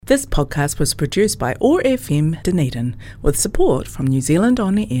This podcast was produced by OAR FM Dunedin with support from New Zealand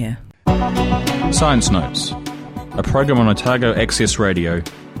On the Air. Science Notes, a program on Otago Access Radio,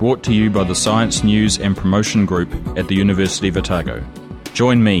 brought to you by the Science News and Promotion Group at the University of Otago.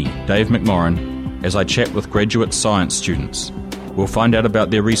 Join me, Dave McMorrin, as I chat with graduate science students. We'll find out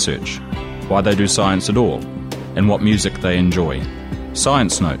about their research, why they do science at all, and what music they enjoy.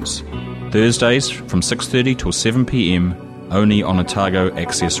 Science Notes, Thursdays from 6:30 till 7 p.m, only on Otago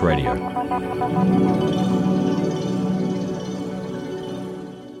Access Radio.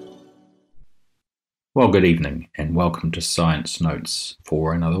 Well, good evening and welcome to Science Notes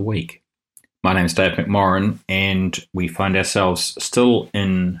for another week. My name is Dave McMorrin and we find ourselves still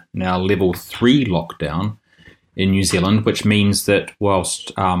in now level 3 lockdown in New Zealand, which means that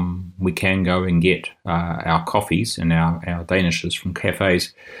whilst we can go and get our coffees and our danishes from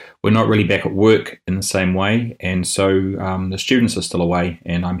cafes, we're not really back at work in the same way, and so the students are still away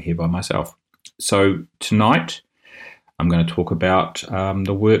and I'm here by myself. So tonight I'm going to talk about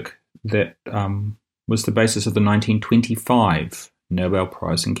the work that was the basis of the 1925 Nobel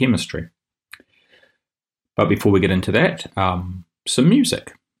Prize in Chemistry. But before we get into that, some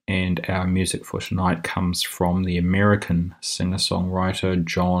music. And our music for tonight comes from the American singer-songwriter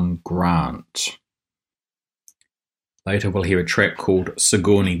John Grant. Later we'll hear a track called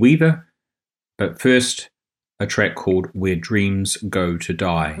Sigourney Weaver, but first a track called Where Dreams Go to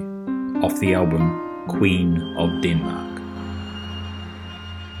Die, off the album Queen of Denmark.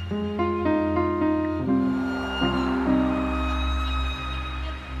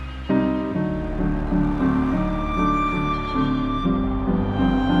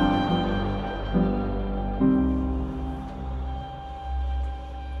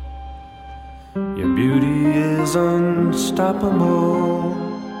 Your beauty is unstoppable,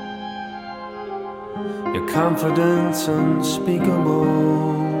 your confidence unspeakable.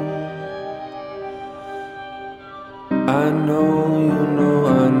 I know you know,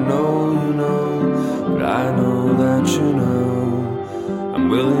 I know you know, but I know that you know I'm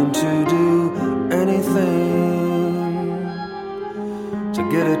willing to do anything to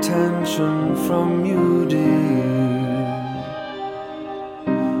get attention from you, dear.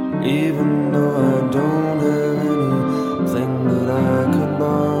 Even though I don't have anything that I could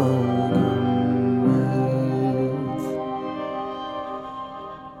bargain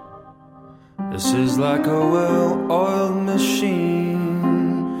with. This is like a well-oiled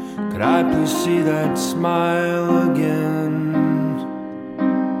machine. Could I please see that smile again?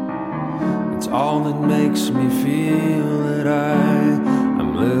 It's all that makes me feel that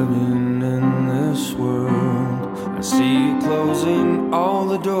I'm living in this world. I see you closing all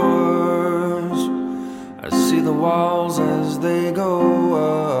the doors. I see the walls as they go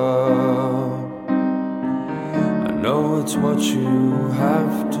up. I know it's what you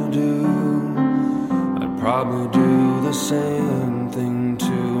have to do. I'd probably do the same thing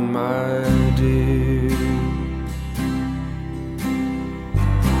to my dear.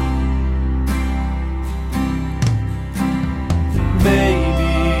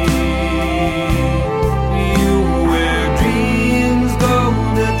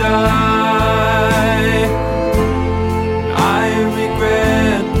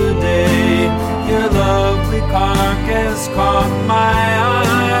 Caught my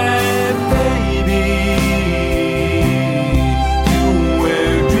eye, baby. You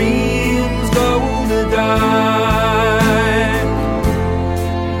where dreams go to die.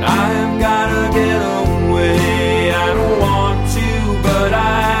 I've gotta get away. I don't want to, but I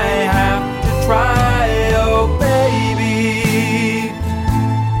have to try. Oh, baby.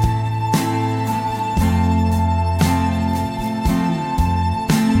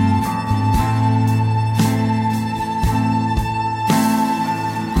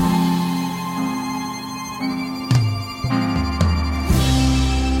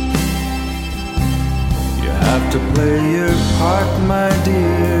 To play your part, my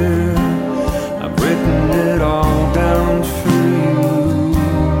dear. I've written it all down for you.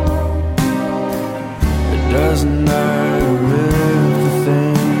 It doesn't matter if the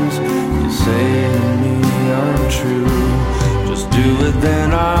things you say to me aren't true. Just do it, then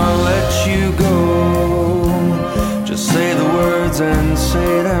I'll let you go. Just say the words and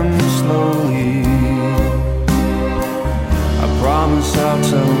say them slowly. I promise I'll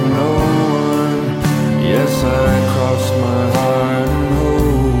tell no one. Yes, I crossed my heart and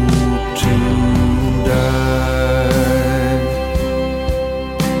hope to die.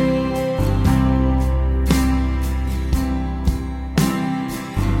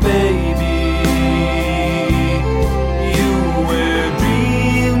 Baby, you where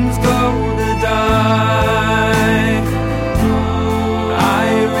dreams go to die. I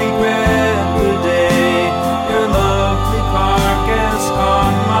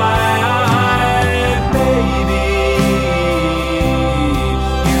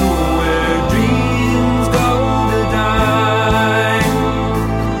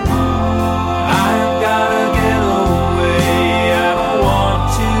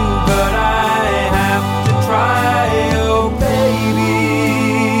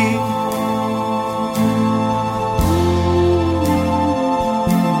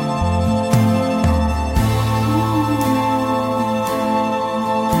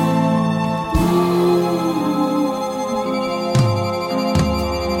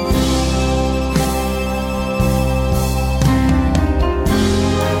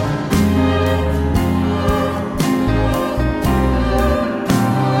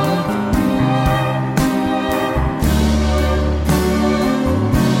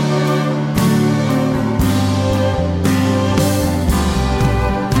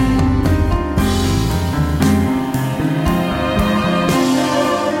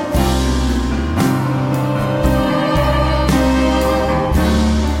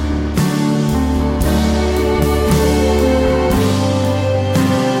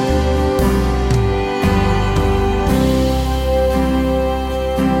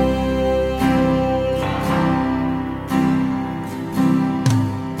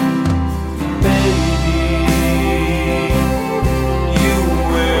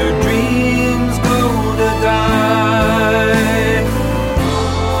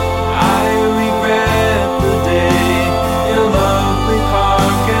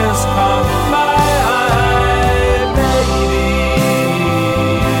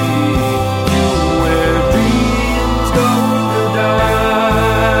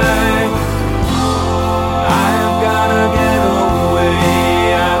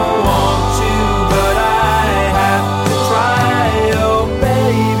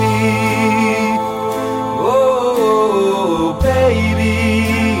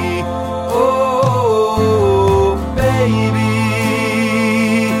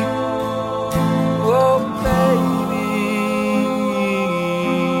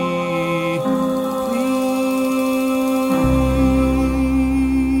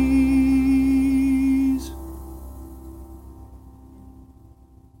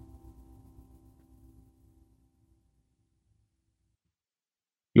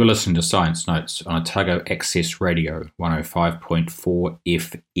You're listening to Science Notes on Otago Access Radio 105.4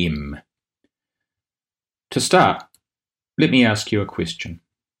 FM. To start, let me ask you a question.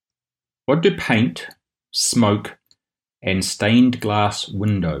 What do paint, smoke, and stained glass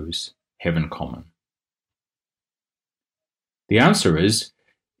windows have in common? The answer is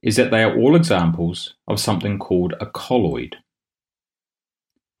that they are all examples of something called a colloid.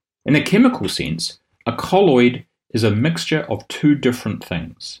 In a chemical sense, a colloid is a mixture of two different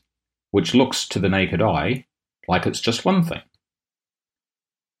things, which looks to the naked eye like it's just one thing.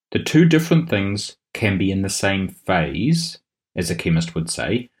 The two different things can be in the same phase, as a chemist would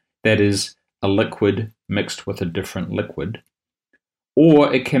say, that is, a liquid mixed with a different liquid,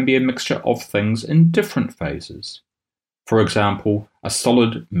 or it can be a mixture of things in different phases. For example, a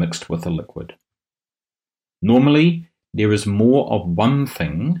solid mixed with a liquid. Normally, there is more of one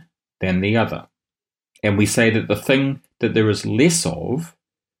thing than the other. And we say that the thing that there is less of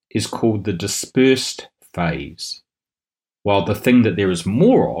is called the dispersed phase, while the thing that there is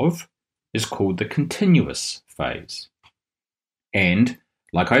more of is called the continuous phase. And,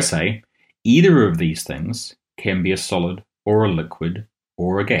 like I say, either of these things can be a solid or a liquid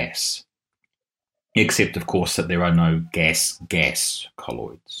or a gas, except of course that there are no gas-gas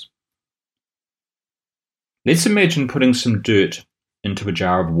colloids. Let's imagine putting some dirt into a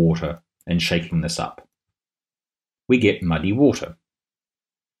jar of water and shaking this up. We get muddy water.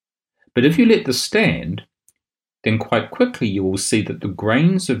 But if you let this stand, then quite quickly you will see that the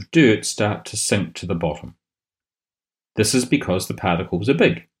grains of dirt start to sink to the bottom. This is because the particles are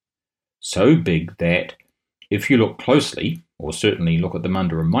big. So big that if you look closely, or certainly look at them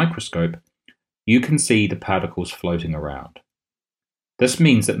under a microscope, you can see the particles floating around. This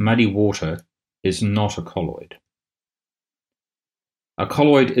means that muddy water is not a colloid. A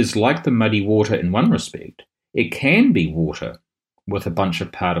colloid is like the muddy water in one respect. It can be water with a bunch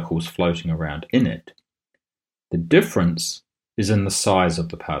of particles floating around in it. The difference is in the size of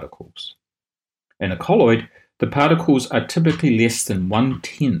the particles. In a colloid, the particles are typically less than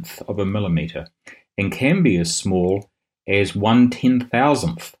 1/10 of a millimetre and can be as small as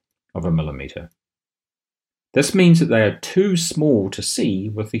 1/10,000th of a millimetre. This means that they are too small to see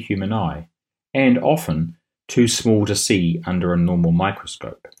with the human eye, and often too small to see under a normal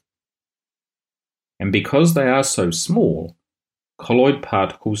microscope. And because they are so small, colloid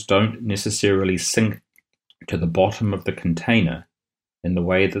particles don't necessarily sink to the bottom of the container in the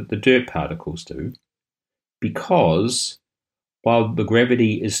way that the dirt particles do, because while the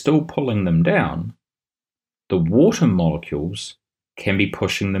gravity is still pulling them down, the water molecules can be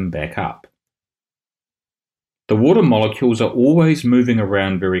pushing them back up. The water molecules are always moving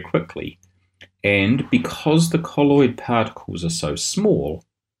around very quickly, and because the colloid particles are so small,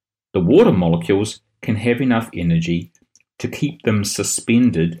 the water molecules can have enough energy to keep them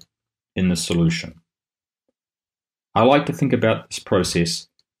suspended in the solution. I like to think about this process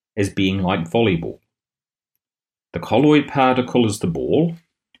as being like volleyball. The colloid particle is the ball,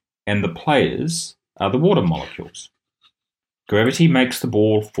 and the players are the water molecules. Gravity makes the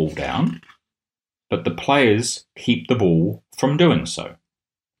ball fall down, but the players keep the ball from doing so.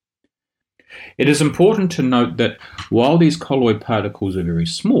 It is important to note that while these colloid particles are very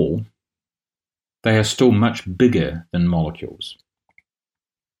small, they are still much bigger than molecules.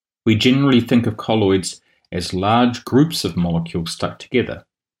 We generally think of colloids as large groups of molecules stuck together,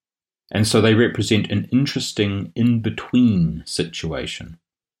 and so they represent an interesting in-between situation.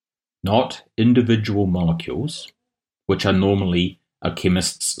 Not individual molecules, which are normally a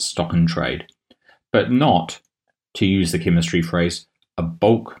chemist's stock in trade, but not, to use the chemistry phrase, a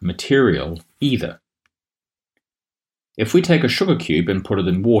bulk material either. If we take a sugar cube and put it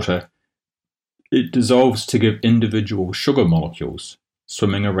in water, it dissolves to give individual sugar molecules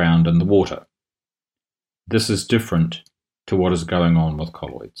swimming around in the water. This is different to what is going on with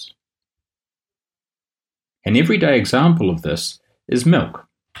colloids. An everyday example of this is milk.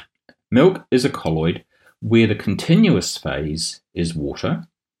 Milk is a colloid where the continuous phase is water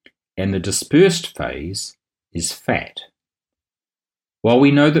and the dispersed phase is fat. While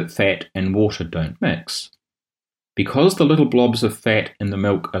we know that fat and water don't mix, because the little blobs of fat in the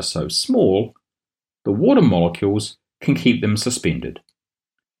milk are so small, the water molecules can keep them suspended,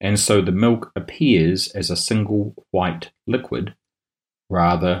 and so the milk appears as a single white liquid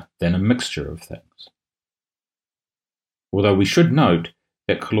rather than a mixture of things. Although we should note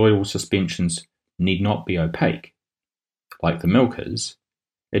that colloidal suspensions need not be opaque, like the milk is.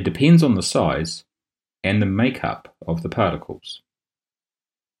 It depends on the size and the makeup of the particles.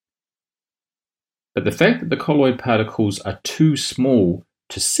 But the fact that the colloid particles are too small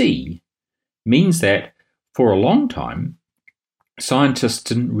to see means that, for a long time, scientists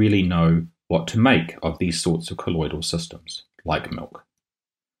didn't really know what to make of these sorts of colloidal systems, like milk.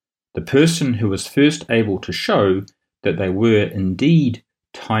 The person who was first able to show that they were indeed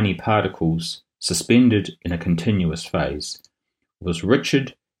tiny particles suspended in a continuous phase was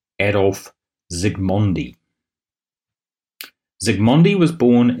Richard Adolf Zsigmondy. Zsigmondy was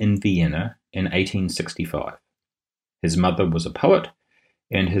born in Vienna in 1865. His mother was a poet,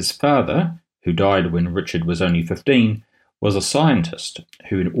 and his father, who died when Richard was only 15, was a scientist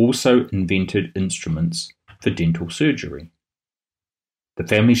who had also invented instruments for dental surgery. The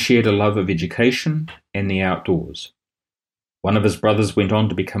family shared a love of education and the outdoors. One of his brothers went on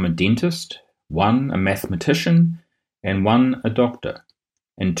to become a dentist, one a mathematician, and one a doctor,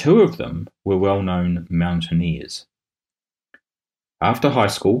 and two of them were well-known mountaineers. After high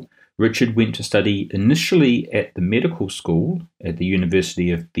school, Richard went to study initially at the medical school at the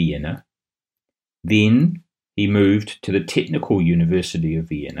University of Vienna. Then he moved to the Technical University of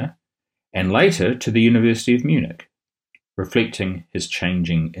Vienna, and later to the University of Munich, reflecting his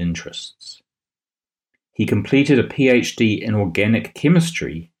changing interests. He completed a PhD in organic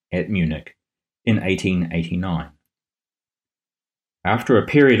chemistry at Munich in 1889. After a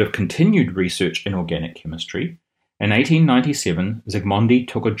period of continued research in organic chemistry, in 1897 Zsigmondy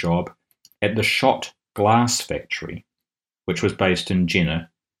took a job at the Schott glass factory, which was based in Jena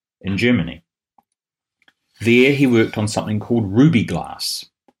in Germany. There he worked on something called ruby glass,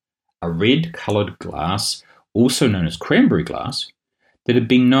 a red-coloured glass, also known as cranberry glass, that had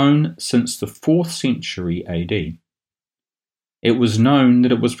been known since the 4th century AD. It was known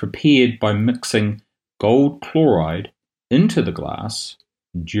that it was prepared by mixing gold chloride into the glass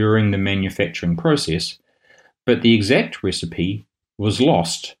during the manufacturing process, but the exact recipe was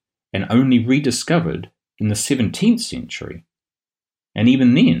lost and only rediscovered in the 17th century. And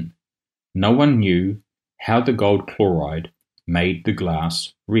even then, no one knew how the gold chloride made the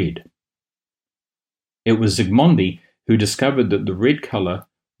glass red. It was Zsigmondy who discovered that the red colour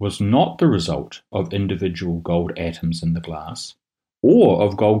was not the result of individual gold atoms in the glass or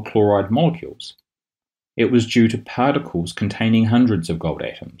of gold chloride molecules. It was due to particles containing hundreds of gold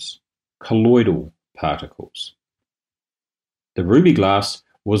atoms, colloidal particles. The ruby glass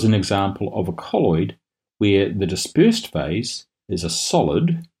was an example of a colloid where the dispersed phase is a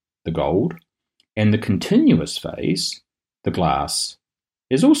solid, the gold, and the continuous phase, the glass,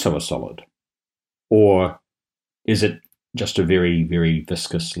 is also a solid. Or is it just a very, very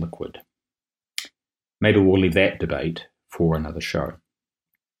viscous liquid? Maybe we'll leave that debate for another show.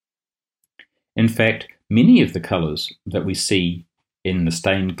 In fact, many of the colours that we see in the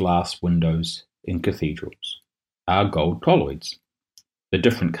stained glass windows in cathedrals are gold colloids. The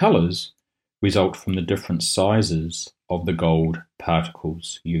different colours result from the different sizes of the gold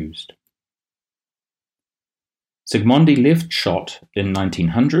particles used. Zsigmondy left Schott in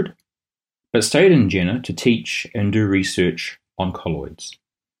 1900, but stayed in Jena to teach and do research on colloids.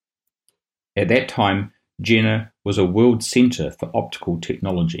 At that time, Jena was a world centre for optical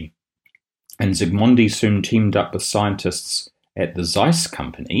technology, and Zsigmondy soon teamed up with scientists at the Zeiss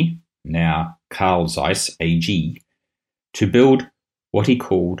company, now Carl Zeiss AG, to build what he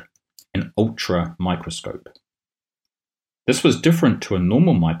called an ultra microscope. This was different to a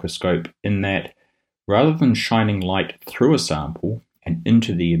normal microscope in that, rather than shining light through a sample and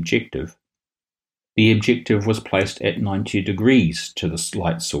into the objective was placed at 90 degrees to the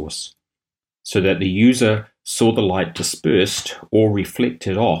light source, so that the user saw the light dispersed or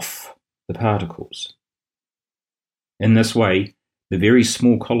reflected off the particles. In this way, the very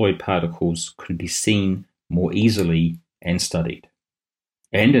small colloid particles could be seen more easily and studied.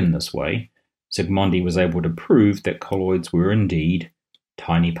 And in this way, Zsigmondy was able to prove that colloids were indeed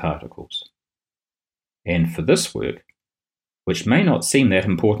tiny particles. And for this work, which may not seem that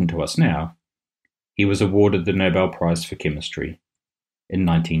important to us now, he was awarded the Nobel Prize for Chemistry in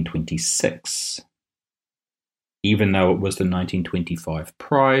 1926. Even though it was the 1925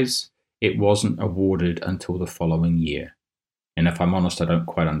 prize, it wasn't awarded until the following year. And if I'm honest, I don't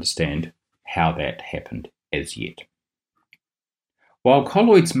quite understand how that happened as yet. While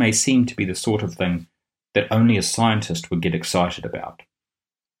colloids may seem to be the sort of thing that only a scientist would get excited about,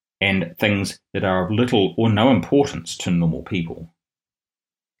 and things that are of little or no importance to normal people,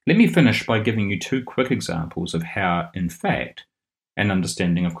 let me finish by giving you two quick examples of how, in fact, an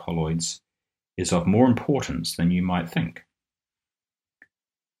understanding of colloids is of more importance than you might think.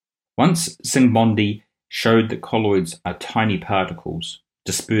 Once Zsigmondy showed that colloids are tiny particles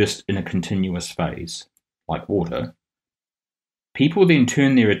dispersed in a continuous phase, like water, people then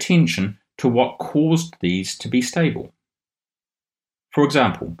turned their attention to what caused these to be stable. For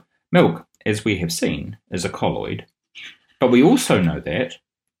example, milk, as we have seen, is a colloid, But we also know that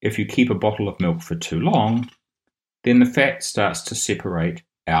if you keep a bottle of milk for too long, then the fat starts to separate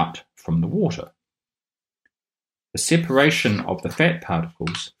out from the water. The separation of the fat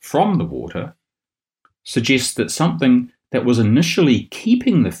particles from the water suggests that something that was initially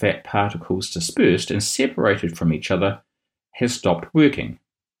keeping the fat particles dispersed and separated from each other has stopped working.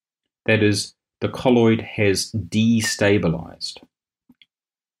 That is, the colloid has destabilized.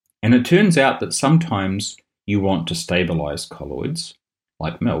 And it turns out that sometimes you want to stabilize colloids,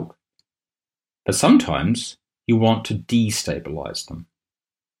 like milk, but sometimes you want to destabilize them.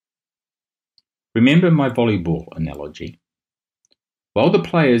 Remember my volleyball analogy. While the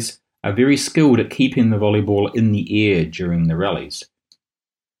players are very skilled at keeping the volleyball in the air during the rallies,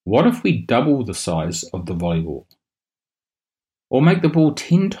 what if we double the size of the volleyball? Or make the ball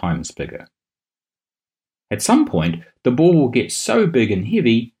 10 times bigger? At some point, the ball will get so big and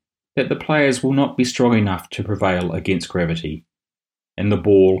heavy that the players will not be strong enough to prevail against gravity, and the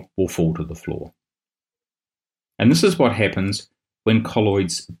ball will fall to the floor. And this is what happens when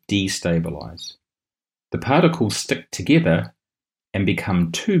colloids destabilize. The particles stick together and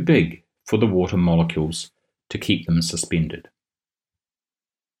become too big for the water molecules to keep them suspended.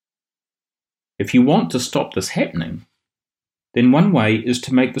 If you want to stop this happening, then one way is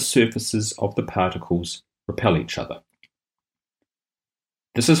to make the surfaces of the particles repel each other.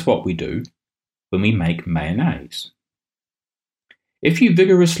 This is what we do when we make mayonnaise. If you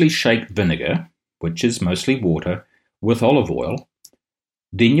vigorously shake vinegar, which is mostly water, with olive oil,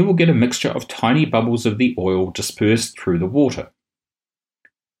 then you will get a mixture of tiny bubbles of the oil dispersed through the water.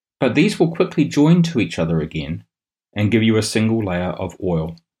 But these will quickly join to each other again and give you a single layer of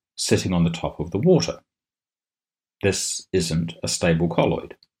oil sitting on the top of the water. This isn't a stable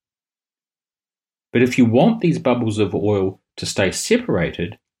colloid. But if you want these bubbles of oil to stay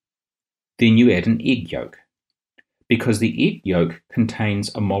separated, then you add an egg yolk, because the egg yolk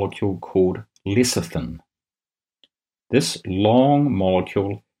contains a molecule called lecithin. This long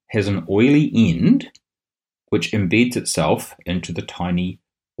molecule has an oily end which embeds itself into the tiny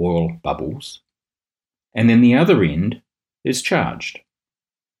oil bubbles, and then the other end is charged.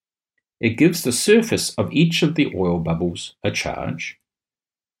 It gives the surface of each of the oil bubbles a charge,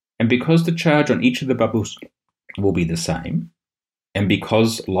 and because the charge on each of the bubbles will be the same, and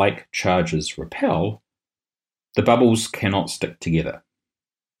because like charges repel, the bubbles cannot stick together.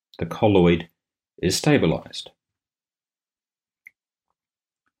 The colloid is stabilized.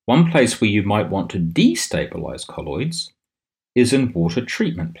 One place where you might want to destabilize colloids is in water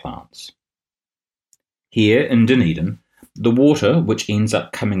treatment plants. Here in Dunedin, the water, which ends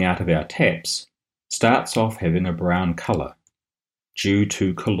up coming out of our taps, starts off having a brown colour due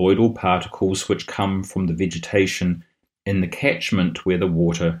to colloidal particles which come from the vegetation in the catchment where the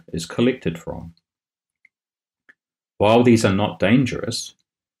water is collected from. While these are not dangerous,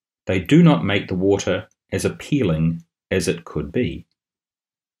 they do not make the water as appealing as it could be.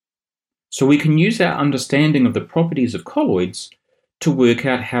 So we can use our understanding of the properties of colloids to work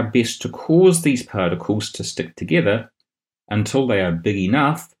out how best to cause these particles to stick together until they are big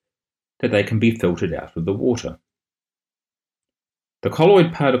enough that they can be filtered out of the water. The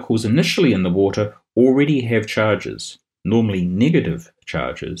colloid particles initially in the water already have charges, normally negative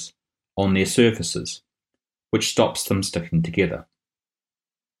charges, on their surfaces, which stops them sticking together.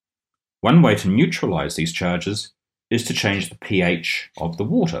 One way to neutralize these charges is to change the pH of the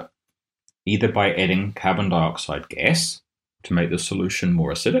water, either by adding carbon dioxide gas to make the solution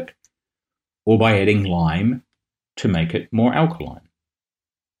more acidic, or by adding lime to make it more alkaline.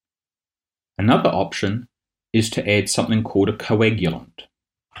 Another option is to add something called a coagulant.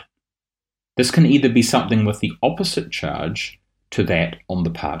 This can either be something with the opposite charge to that on the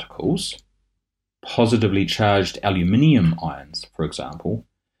particles, positively charged aluminium ions, for example,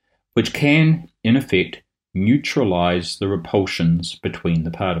 which can, in effect, neutralize the repulsions between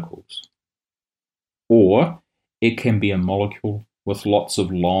the particles. Or it can be a molecule with lots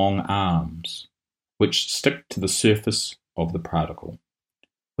of long arms, which stick to the surface of the particle.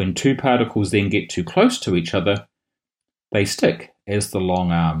 When two particles then get too close to each other, they stick as the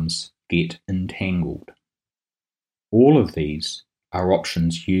long arms get entangled. All of these are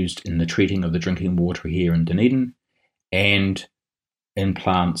options used in the treating of the drinking water here in Dunedin and in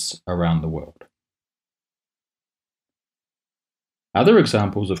plants around the world. Other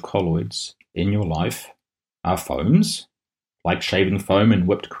examples of colloids in your life are foams, like shaving foam and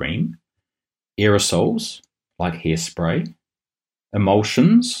whipped cream, aerosols, like hairspray,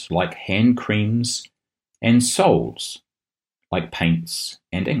 emulsions, like hand creams, and sols, like paints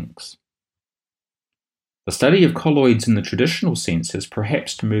and inks. The study of colloids in the traditional sense has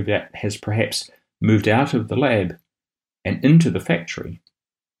perhaps moved out of the lab and into the factory.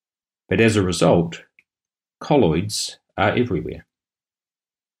 But as a result, colloids are everywhere.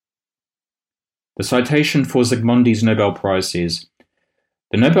 The citation for Zsigmondy's Nobel Prize says,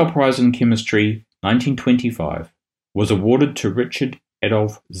 "The Nobel Prize in Chemistry 1925 was awarded to Richard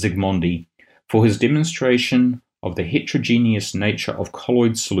Adolph Zsigmondy for his demonstration of the heterogeneous nature of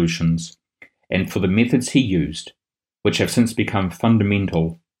colloid solutions and for the methods he used, which have since become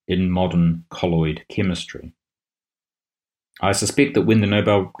fundamental in modern colloid chemistry." I suspect that when the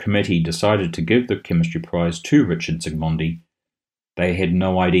Nobel Committee decided to give the chemistry prize to Richard Zsigmondy, they had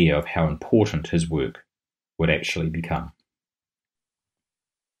no idea of how important his work would actually become.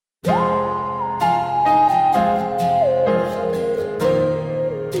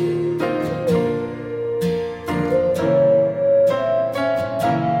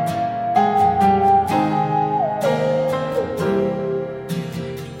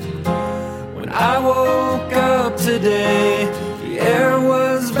 When I woke up today, the air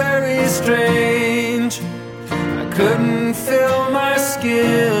was very strange. I couldn't feel my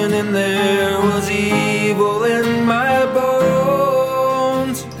skin and there was evil in my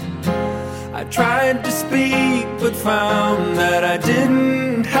bones. I tried to speak but found that I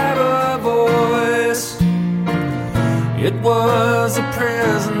didn't have a voice. It was a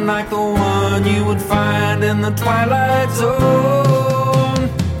prison like the one you would find in the Twilight Zone.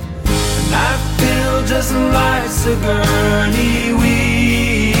 And I feel just like Sigourney Weaver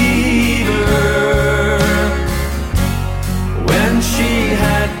when she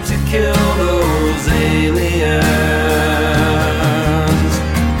had to kill those aliens.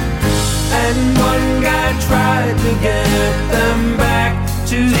 And one guy tried to get them back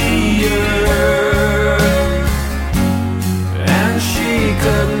to the earth, and she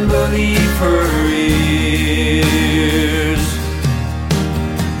couldn't believe her ears.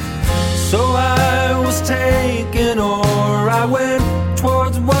 So I was taken, or I went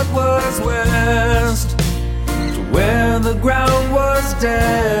towards what was west, to where the ground was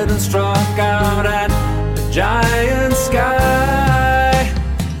dead and struck out at the giant sky.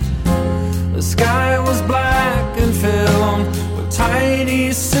 The sky was black and filled with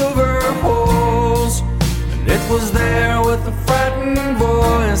tiny silver holes, and it was there with a frightened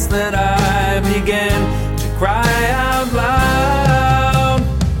voice that I began to cry out loud.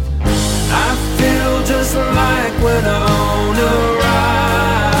 I feel just like Winona Ryder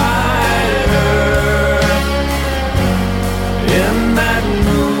in that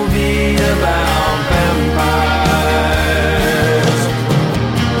movie about vampires.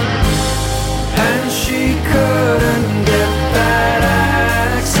 And she couldn't get that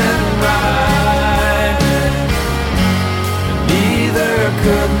accent right, and neither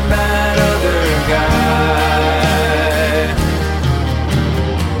could that other guy.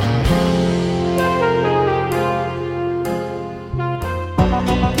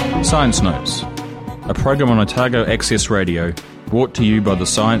 Science Notes, a program on Otago Access Radio, brought to you by the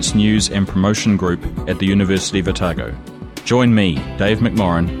Science News and Promotion Group at the University of Otago. Join me, Dave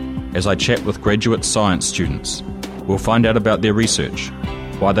McMorrin, as I chat with graduate science students. We'll find out about their research,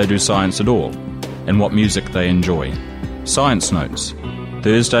 why they do science at all, and what music they enjoy. Science Notes,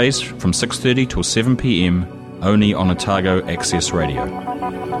 Thursdays from 6:30 till 7 p.m, only on Otago Access Radio.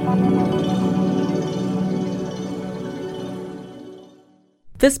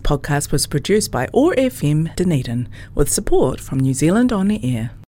 This podcast was produced by OAR FM Dunedin with support from New Zealand On the Air.